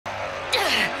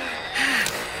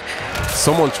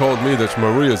Someone told me that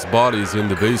Maria's body is in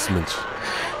the basement.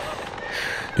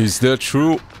 Is that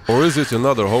true, or is it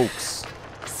another hoax?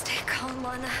 Stay calm,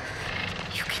 Lana.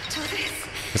 You can do this.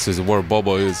 This is where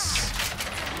Bubba is.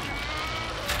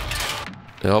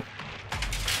 Yep.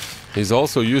 He's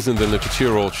also using the Texas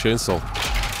Chainsaw.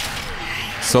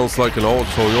 Sounds like an old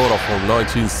Toyota from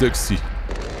 1960.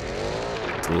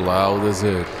 Loud as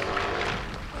it.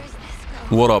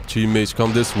 What up, teammates?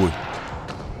 Come this way.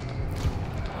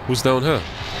 Who's down here?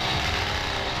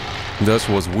 That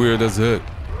was weird as heck.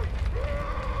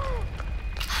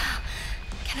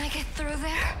 Can I get through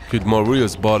there? Could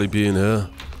Maria's body be in here?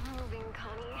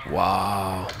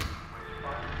 Wow.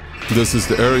 This is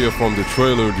the area from the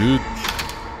trailer, dude.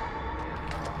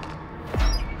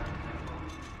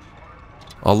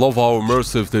 I love how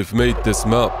immersive they've made this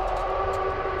map.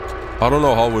 I don't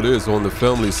know how it is on the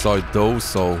family side though,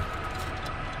 so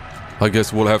I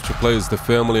guess we'll have to play as the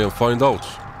family and find out.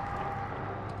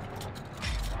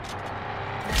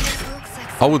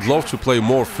 I would love to play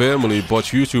more family, but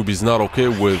YouTube is not okay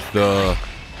with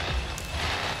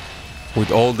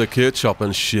all the ketchup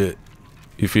and shit,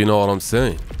 if you know what I'm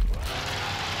saying.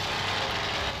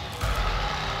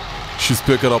 She's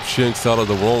picking up shanks out of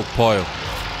the wrong pile.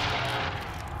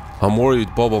 I'm worried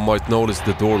Bubba might notice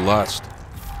the door latched.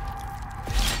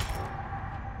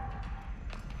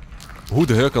 Who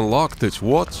the heck unlocked it?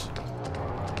 What?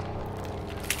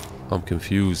 I'm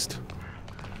confused.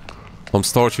 I'm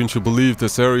starting to believe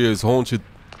this area is haunted.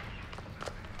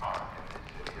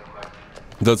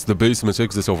 That's the basement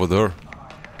exit over there.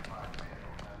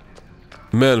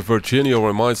 Man, Virginia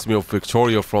reminds me of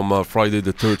Victoria from Friday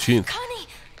the 13th. Connie,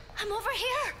 I'm over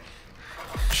here.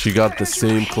 She got the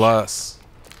same class.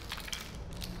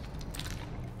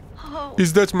 Oh,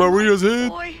 Is that Maria's head?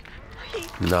 boy.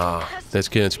 Nah,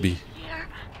 that can't be.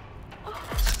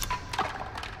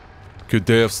 Could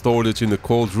they have stored it in the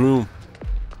cold room?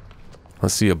 I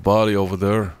see a body over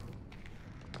there.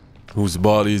 Whose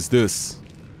body is this?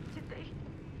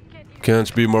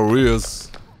 Can't be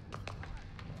Maria's.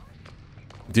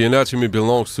 The anatomy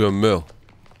belongs to a male.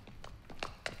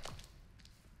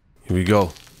 Here we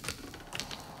go.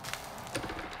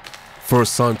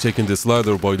 First time taking this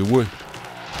ladder, by the way.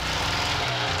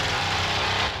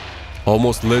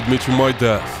 Almost led me to my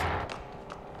death.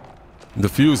 The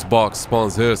fuse box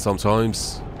spawns here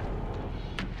sometimes.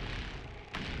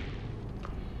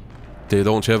 They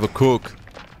don't have a cook.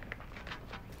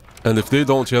 And if they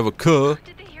don't have a cook,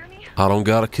 I don't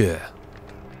gotta care.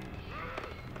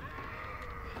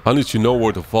 I need to know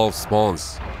where the valve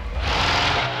spawns.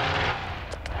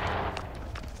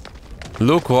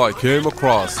 Look who I came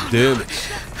across, damn it.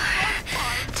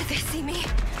 Did they see me?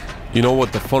 You know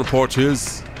what the fun part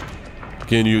is?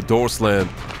 Can you door slam?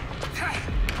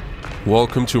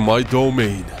 Welcome to my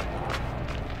domain.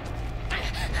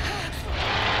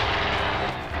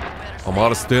 I'm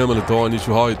out of stamina though, I need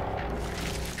to hide.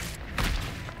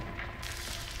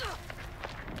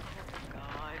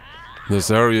 This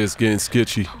area is getting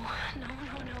sketchy.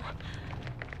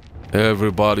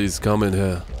 Everybody's coming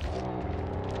here.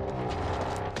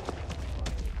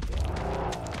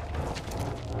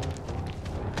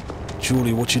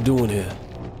 Julie, what you doing here?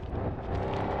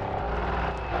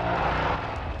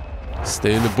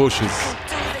 Stay in the bushes.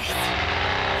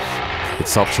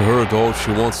 It's up to her though if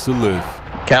she wants to live.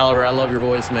 Caliber, I love your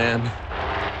voice, man.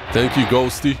 Thank you,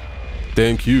 Ghosty.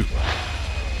 Thank you.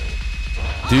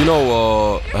 Do you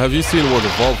know, have you seen where the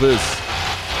valve is?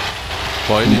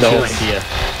 By any No chance? idea.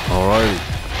 Alright.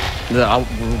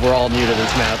 We're all new to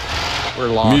this map. We're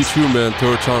lost. Me too, man.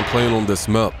 Third time playing on this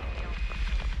map.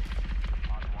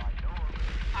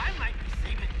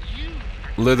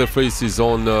 Leatherface is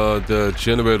on the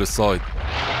generator side.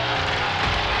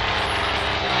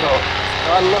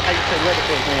 I love how you said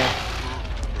Leatherface, man.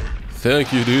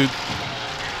 Thank you, dude.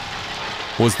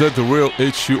 Was that the real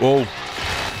H2O?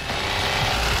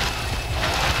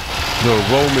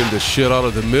 They're roaming the shit out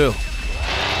of the mill.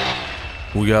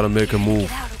 We gotta make a move.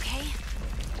 Get out, okay?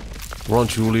 Run,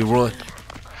 Julie, run.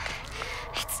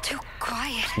 It's too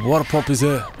quiet. Water pump is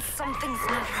there. Something's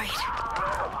not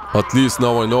right. At least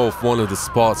now I know of one of the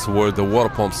spots where the water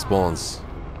pump spawns.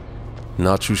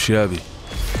 Not too shabby.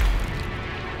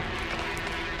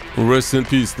 Rest in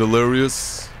peace,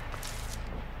 Delirious.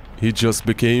 He just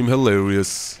became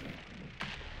hilarious.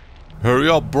 Hurry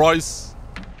up, Bryce.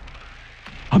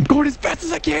 I'm going as fast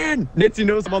as I can. Nancy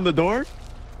knows I'm on the door.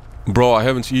 Bro, I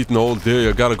haven't eaten all day.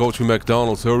 I gotta go to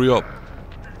McDonald's. Hurry up.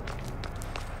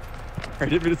 I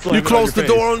didn't mean to slam You it on closed your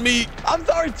the door face. on me. I'm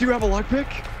sorry. Do you have a lockpick?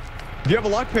 Do you have a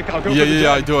lockpick? I'll go.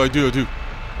 Yeah, I do. We do this.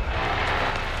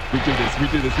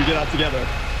 We get out together.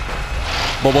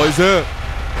 Bubba is there.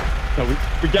 No,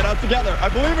 we get out together. I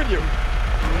believe in you.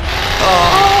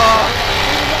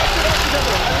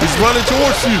 He's running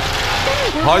towards you.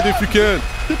 Hide if you can.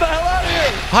 Get the hell out of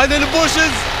here. Hide in the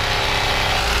bushes.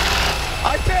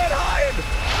 I can't hide.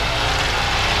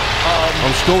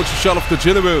 I'm just going to shut off the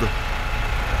generator.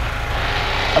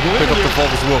 I believe Pick in up you. the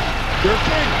valve as well. You're a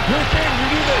king. You're a king. You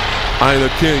do this. I ain't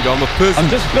a king. I'm a I'm peasant.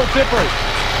 just built different.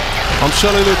 I'm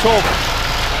shutting it off.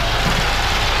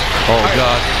 Oh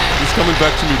God, he's coming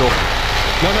back to me though.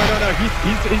 No.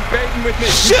 He's baiting with me.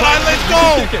 Shit, I let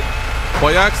go.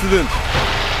 By accident.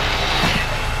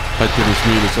 I didn't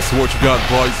mean it. I swear to God,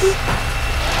 boys.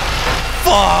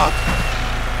 Fuck.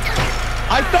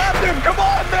 I stopped him. Come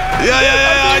on, man. Yeah.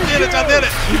 I did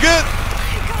it. You good?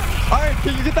 All right,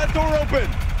 can you get that door open?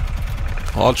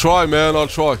 I'll try, man. I'll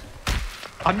try.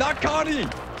 I'm not Connie.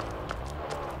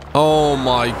 Oh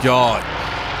my God.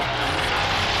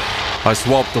 I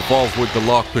swapped the valve with the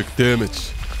lockpick.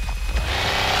 Damage.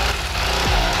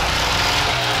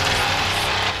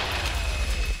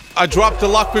 I dropped the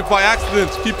lockpick by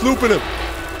accident. Keep looping him.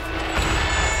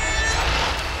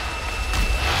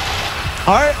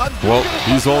 All right, Well,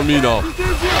 he's on me now.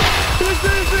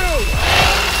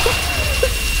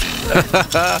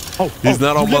 He's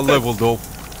not on my level though.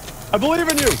 I believe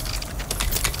in you.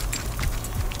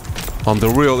 I'm the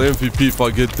real MVP if I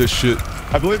get this shit.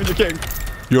 I believe in you, King.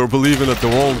 You're believing at the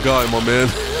wrong guy, my man.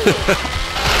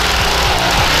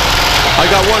 I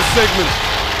got one segment.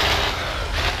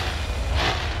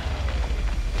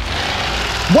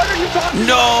 What are you talking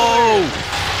No!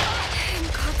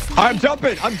 I'm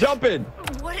jumping.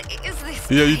 What is this?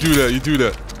 Yeah, you do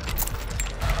that.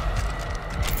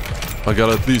 I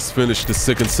gotta at least finish the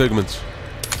second segment.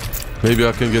 Maybe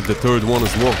I can get the third one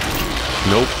as well.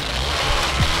 Nope.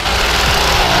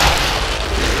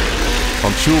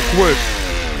 I'm too quick.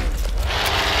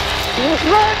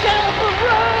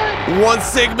 Run! One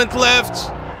segment left.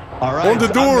 All right. On the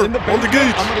door, on the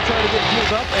gate. I'm gonna try to get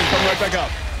healed up and come right back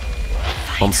up.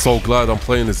 I'm so glad I'm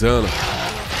playing as Anna.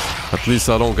 At least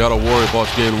I don't gotta worry about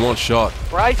getting one shot.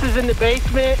 Bryce is in the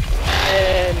basement,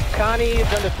 and Connie is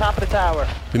on the top of the tower.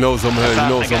 He knows I'm here. He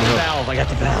knows I'm here. I got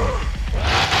the valve.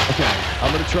 Okay,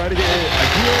 I'm gonna try to get a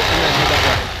heal and then head that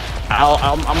way.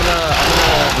 I'm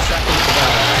gonna distract him with the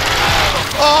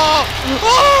valve.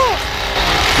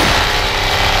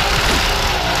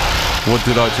 What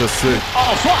did I just say?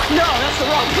 Oh fuck! No, that's the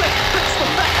wrong place. That's the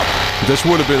valve. This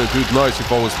would have been a good night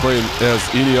if I was playing as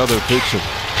any other picture.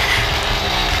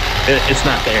 It's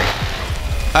not there.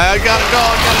 I gotta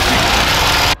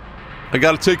go. I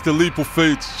gotta take the leap of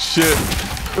faith. Shit.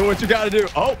 Do what you gotta do.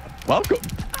 Oh, welcome.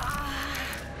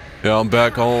 Yeah, I'm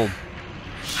back home.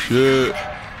 Shit.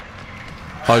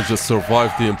 I just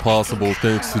survived the impossible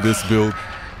thanks to this build.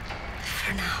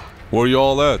 Where you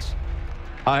all at?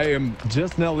 I am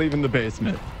just now leaving the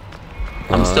basement.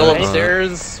 I'm still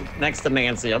upstairs next to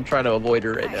Nancy. I'm trying to avoid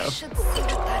her right I now. should see what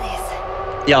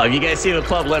that Yo, if you guys see the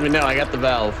club, let me know. I got the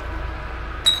valve.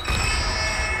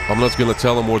 I'm not gonna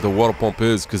tell him where the water pump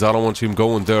is because I don't want him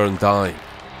going there and dying.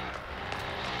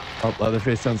 Oh,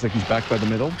 Leatherface sounds like he's back by the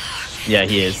middle. Yeah,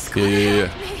 he is. Yeah.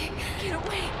 is. Get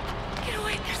away. Get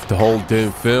away. There's The whole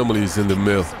damn family's in the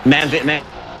mill.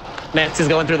 Nancy's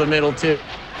going through the middle too.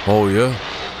 Oh yeah.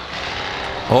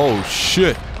 Oh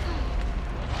shit.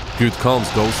 Good comms,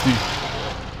 Ghosty.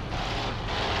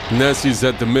 Nancy's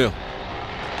at the mill.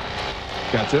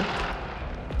 Gotcha.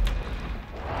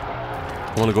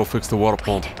 I wanna go fix the water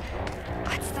pump.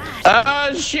 What's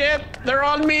that? Shit! They're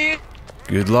on me!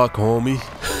 Good luck, homie.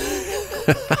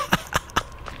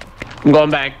 I'm going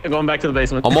back. I'm going back to the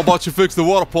basement. I'm about to fix the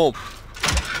water pump.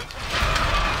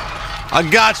 I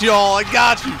got y'all. I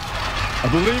got you. I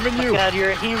believe in you. God,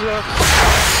 you're a hero.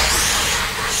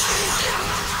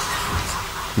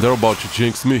 They're about to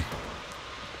jinx me.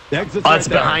 The exit's Oh, right it's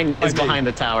there. behind. It's I mean, behind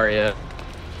the tower. Yeah.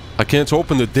 I can't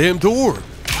open the damn door.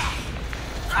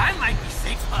 I might be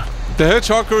safer. The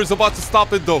hedgehogger is about to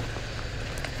stop it though.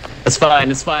 It's fine.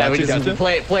 It's fine. Gotcha, We just gotcha.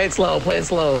 play it slow. Play it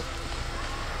slow.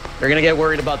 They're gonna get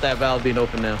worried about that valve being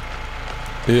open now.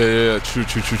 Yeah.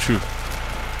 True.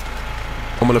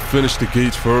 I'm gonna finish the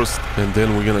gate first, and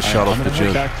then we're gonna shut off I'm the gonna head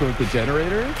gen. back toward the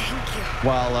generator Thank you.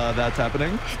 while that's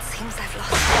happening. It seems I've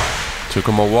lost. Took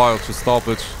him a while to stop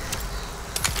it.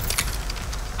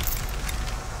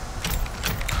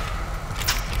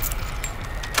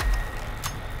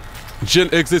 Gen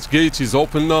exit gate is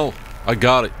open now. I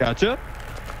got it. Gotcha.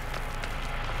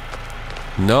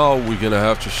 Now we're gonna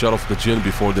have to shut off the gen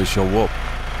before they show up,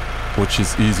 which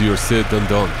is easier said than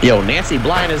done. Yo, Nancy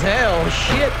blind as hell.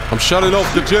 Shit. I'm shutting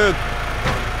off the gen.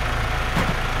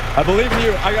 I believe in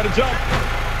you. I gotta jump.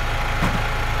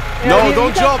 No,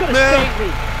 don't jump, man.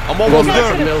 I'm almost Well, there.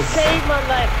 Mexican milk. Save my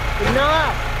life.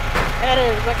 Enough. That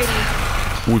is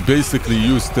fucking. We basically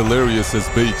used Delirious as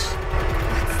bait.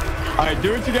 All right,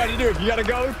 do what you gotta do. If you gotta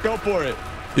go for it.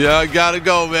 Yeah, I gotta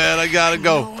go, man. I gotta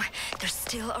go. No, they're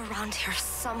still around here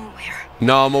somewhere.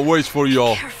 Nah, I'm gonna wait for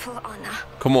y'all. Careful, Anna.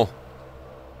 Come on.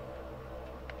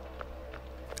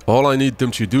 All I need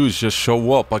them to do is just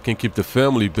show up. I can keep the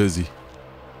family busy.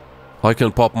 I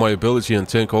can pop my ability and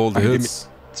tank all the All right, give hits.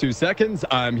 me 2 seconds.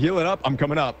 I'm healing up. I'm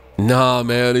coming up. Nah,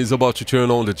 man, he's about to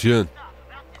turn on the gin.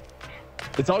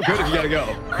 It's all good if you gotta go.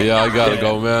 Yeah, I gotta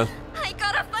go, man. I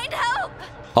gotta find help.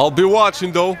 I'll be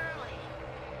watching, though.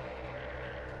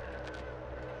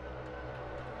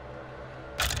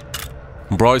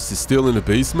 Bryce is still in the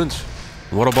basement?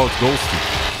 What about Ghosty?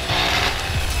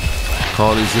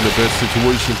 Connie's in a bad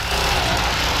situation.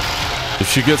 If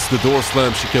she gets the door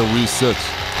slammed, she can reset.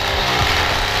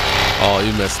 Oh,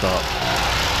 he messed up.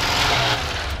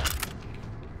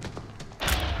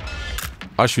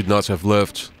 I should not have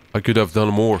left. I could have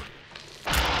done more.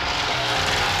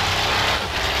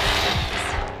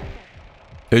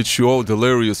 H2O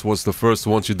Delirious was the first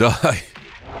one to die.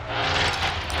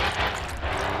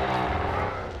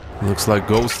 Looks like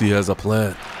Ghosty has a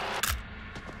plan.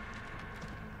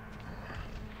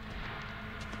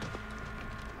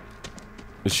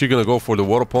 Is she gonna go for the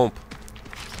water pump?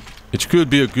 It could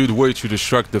be a good way to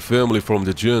distract the family from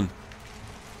the gin.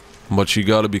 But she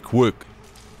gotta be quick.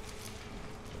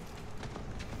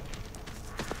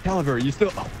 Caliver, you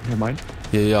still... Oh, never mind.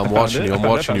 Yeah, I'm watching you. I'm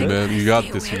watching you, found it. man. You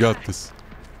got this. You got this.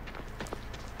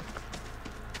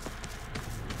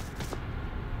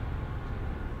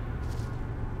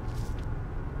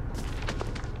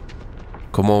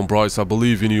 Come on, Bryce. I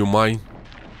believe in you, mine.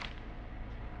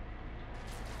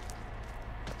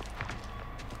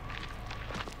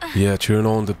 Yeah, turn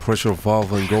on the pressure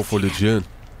valve and go for the gin.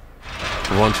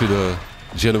 Run to the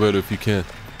generator if you can.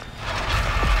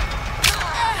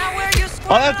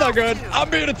 Oh, that's not good. I'm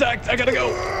being attacked. I gotta go.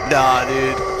 Nah,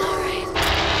 dude.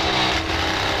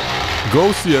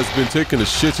 Ghosty has been taking a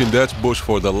shit in that bush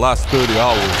for the last 30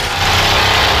 hours.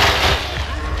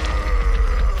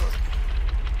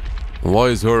 Why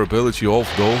is her ability off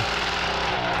though?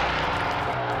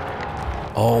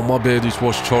 Oh, my bad, it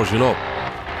was charging up.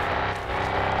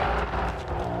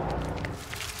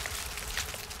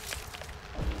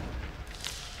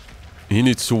 He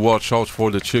needs to watch out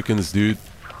for the chickens, dude.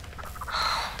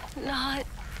 Not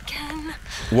again.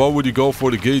 Why would you go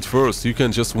for the gate first? You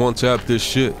can just one-tap this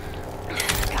shit.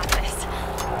 Got this.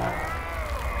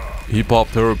 He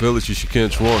popped her ability, she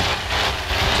can't run.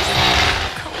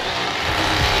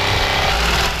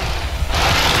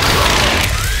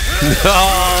 No,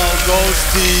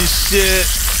 Ghosty shit.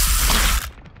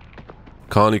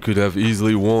 Connie could have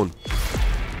easily won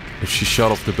if she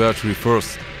shut off the battery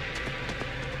first.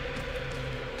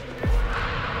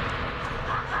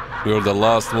 You're the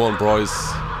last one,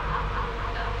 Bryce.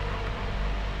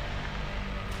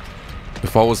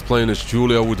 If I was playing as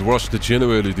Julie, I would rush the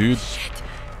generator, dude.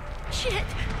 Shit.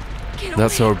 Get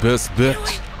That's away. our best bet.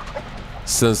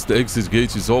 Since the exit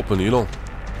gate is open, you know.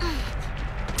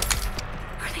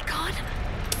 Are they gone?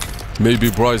 Maybe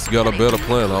Bryce got a better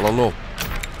plan, I don't know.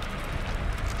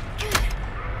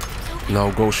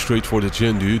 Now go straight for the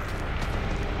gin, dude.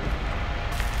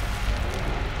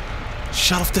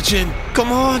 Shut off the gin,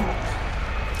 come on!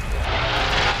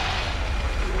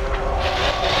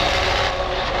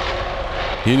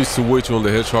 He needs to wait on the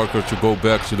hitchhiker to go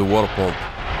back to the water pump.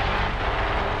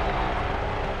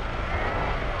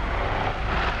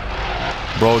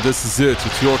 Bro, this is it,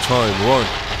 it's your time, run.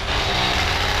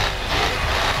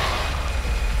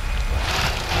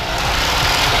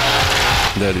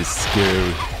 That is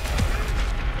scary.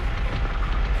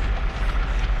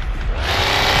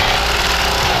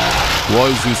 Why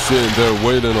is he sitting there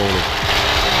waiting on it?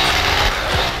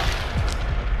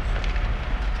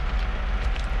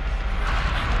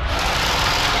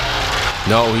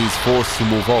 Now he's forced to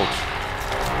move out.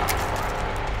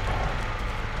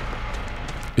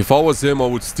 If I was him, I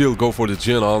would still go for the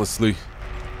gin, honestly.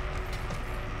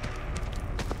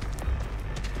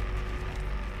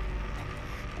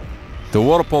 The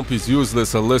water pump is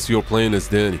useless unless you're playing as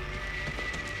Danny.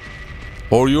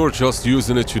 Or you're just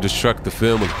using it to distract the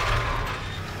family.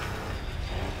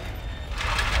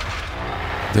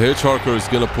 The hitchhiker is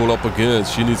gonna pull up again.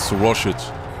 She needs to rush it.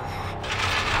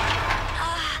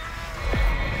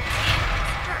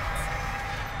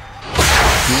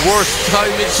 The worst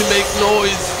timing to make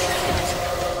noise.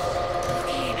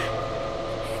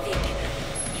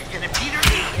 You're gonna beat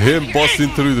her. Him busting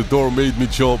through the door made me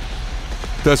jump.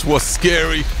 That was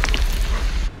scary.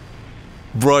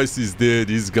 Bryce is dead.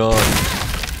 He's gone.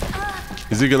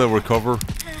 Is he gonna recover?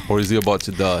 Or is he about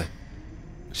to die?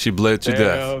 She bled to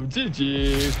death.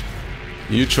 GG.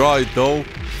 You tried though.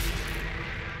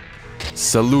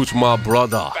 Salute my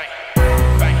brother.